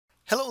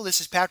Hello,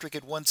 this is Patrick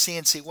at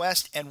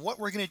OneCNCWest, and what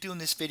we're going to do in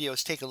this video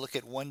is take a look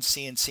at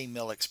OneCNC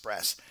Mill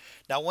Express.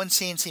 Now,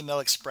 OneCNC Mill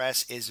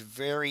Express is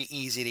very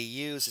easy to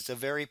use. It's a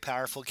very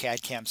powerful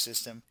CAD CAM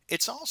system.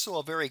 It's also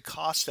a very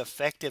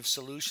cost-effective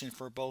solution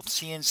for both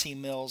CNC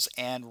mills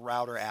and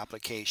router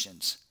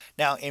applications.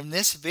 Now, in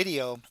this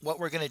video, what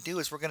we're going to do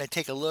is we're going to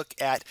take a look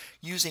at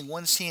using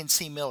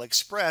OneCNC Mill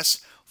Express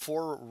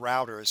for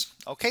routers.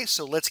 Okay,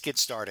 so let's get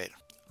started.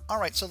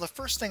 Alright, so the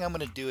first thing I'm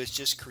going to do is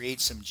just create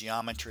some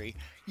geometry.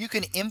 You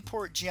can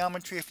import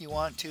geometry if you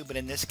want to, but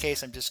in this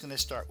case I'm just going to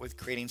start with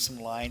creating some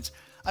lines.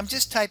 I'm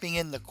just typing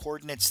in the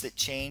coordinates that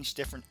change,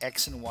 different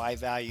X and Y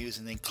values,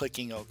 and then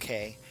clicking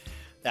OK.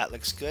 That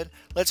looks good.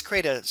 Let's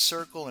create a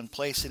circle and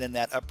place it in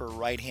that upper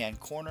right hand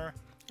corner,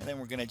 and then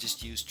we're going to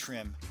just use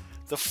trim.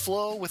 The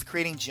flow with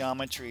creating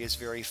geometry is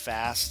very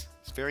fast.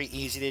 It's very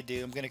easy to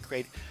do. I'm going to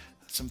create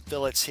some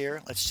fillets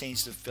here. Let's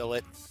change the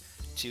fillet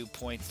to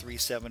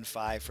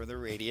 0.375 for the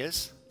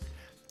radius.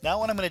 Now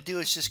what I'm going to do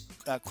is just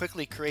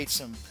quickly create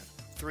some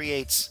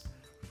 3/8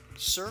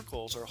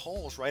 circles or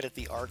holes right at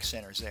the arc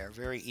centers there.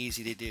 Very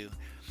easy to do.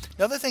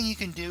 Another thing you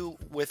can do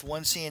with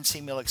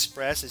OneCNC Mill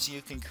Express is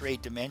you can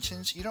create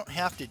dimensions. You don't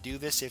have to do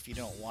this if you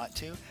don't want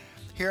to.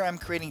 Here I'm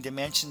creating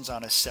dimensions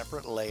on a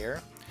separate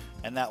layer,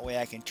 and that way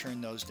I can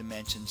turn those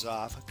dimensions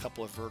off. A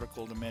couple of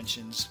vertical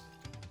dimensions.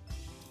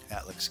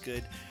 That looks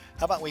good.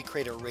 How about we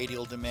create a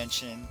radial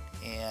dimension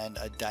and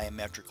a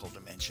diametrical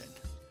dimension?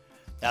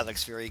 That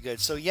looks very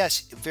good. So yes,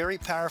 very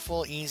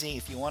powerful, easy.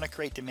 If you want to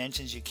create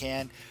dimensions, you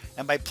can.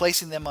 And by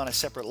placing them on a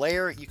separate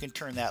layer, you can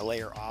turn that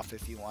layer off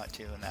if you want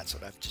to. And that's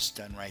what I've just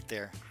done right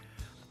there.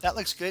 That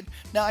looks good.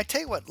 Now I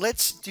tell you what,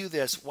 let's do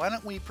this. Why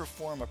don't we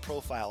perform a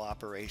profile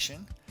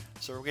operation?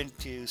 So we're going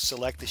to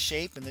select the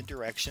shape and the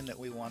direction that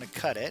we want to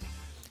cut it.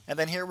 And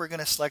then here we're going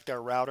to select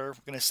our router.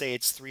 We're going to say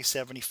it's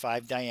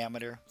 375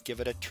 diameter, give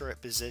it a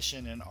turret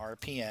position and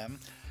RPM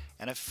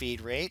and a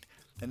feed rate,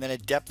 and then a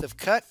depth of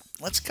cut.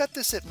 Let's cut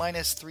this at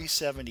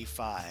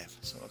 -375.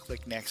 So we'll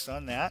click next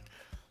on that.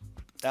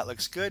 That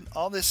looks good.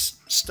 All this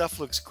stuff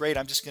looks great.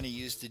 I'm just going to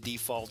use the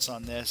defaults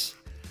on this.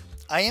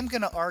 I am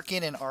going to arc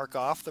in and arc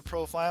off the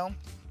profile,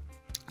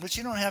 but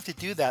you don't have to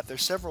do that.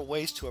 There's several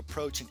ways to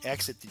approach and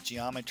exit the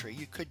geometry.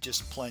 You could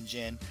just plunge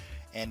in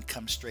and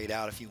come straight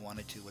out if you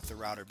wanted to with the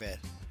router bit.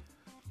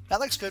 That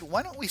looks good.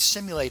 Why don't we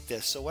simulate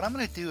this? So what I'm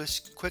going to do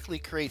is quickly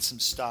create some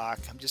stock.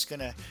 I'm just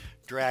going to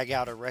drag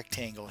out a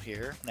rectangle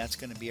here. That's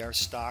going to be our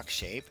stock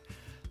shape.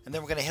 And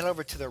then we're going to head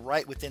over to the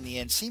right within the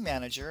NC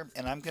Manager,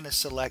 and I'm going to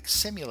select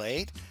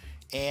Simulate.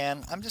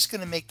 And I'm just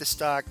going to make the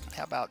stock,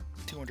 how about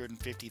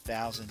 250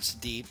 thousandths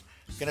deep.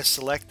 I'm going to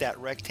select that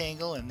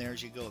rectangle, and there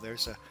you go.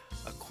 There's a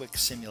quick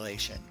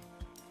simulation.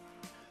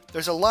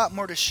 There's a lot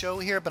more to show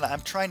here, but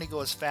I'm trying to go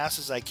as fast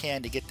as I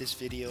can to get this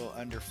video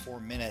under 4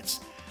 minutes.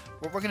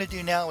 What we're going to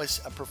do now is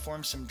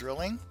perform some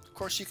drilling. Of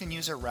course, you can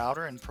use a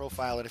router and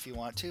profile it if you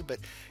want to, but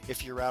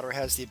if your router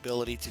has the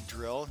ability to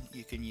drill,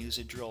 you can use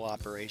a drill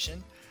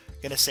operation.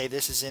 I'm going to say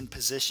this is in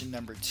position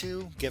number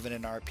 2, give it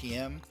an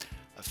RPM,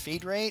 a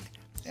feed rate,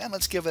 and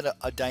let's give it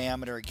a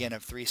diameter again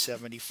of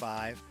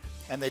 375,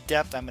 and the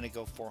depth I'm going to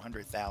go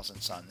 400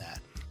 thousandths on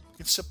that. You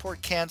can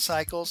support CAN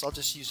cycles. I'll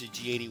just use a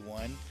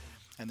G81,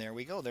 and there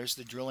we go. There's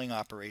the drilling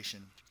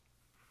operation.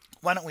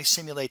 Why don't we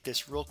simulate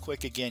this real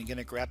quick again? Going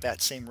to grab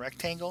that same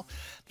rectangle.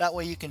 That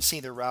way you can see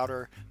the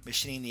router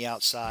machining the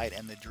outside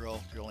and the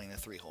drill drilling the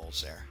 3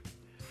 holes there.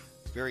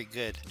 Very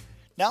good.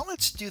 Now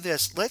let's do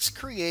this. Let's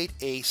create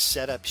a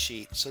setup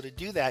sheet. So to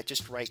do that,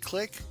 just right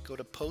click, go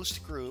to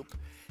Post Group,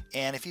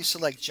 and if you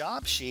select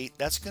Job Sheet,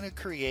 that's going to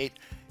create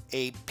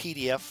a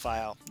PDF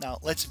file. Now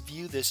let's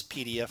view this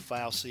PDF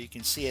file so you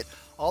can see it.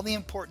 All the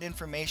important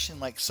information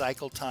like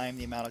cycle time,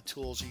 the amount of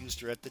tools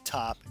used are at the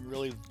top.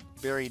 Really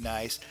very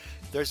nice.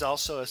 There's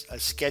also a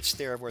sketch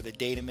there of where the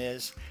datum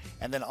is,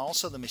 and then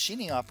also the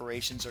machining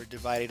operations are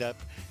divided up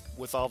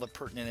with all the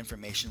pertinent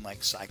information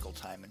like cycle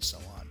time and so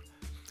on.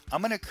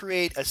 I'm going to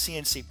create a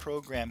CNC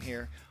program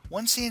here.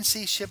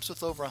 OneCNC ships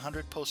with over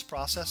 100 post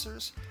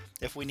processors.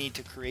 If we need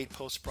to create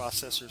post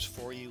processors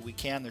for you, we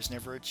can. There's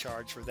never a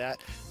charge for that.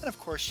 And of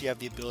course, you have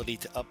the ability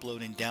to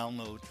upload and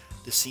download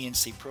the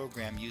CNC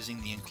program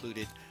using the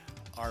included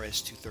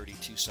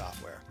RS-232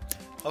 software.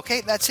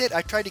 Okay, that's it.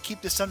 I tried to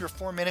keep this under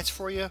 4 minutes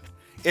for you.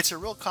 It's a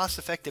real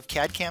cost-effective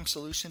CAD CAM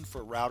solution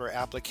for router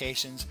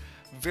applications.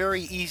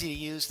 Very easy to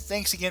use.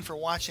 Thanks again for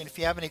watching. If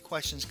you have any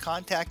questions,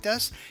 contact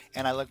us,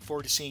 and I look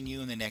forward to seeing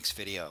you in the next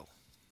video.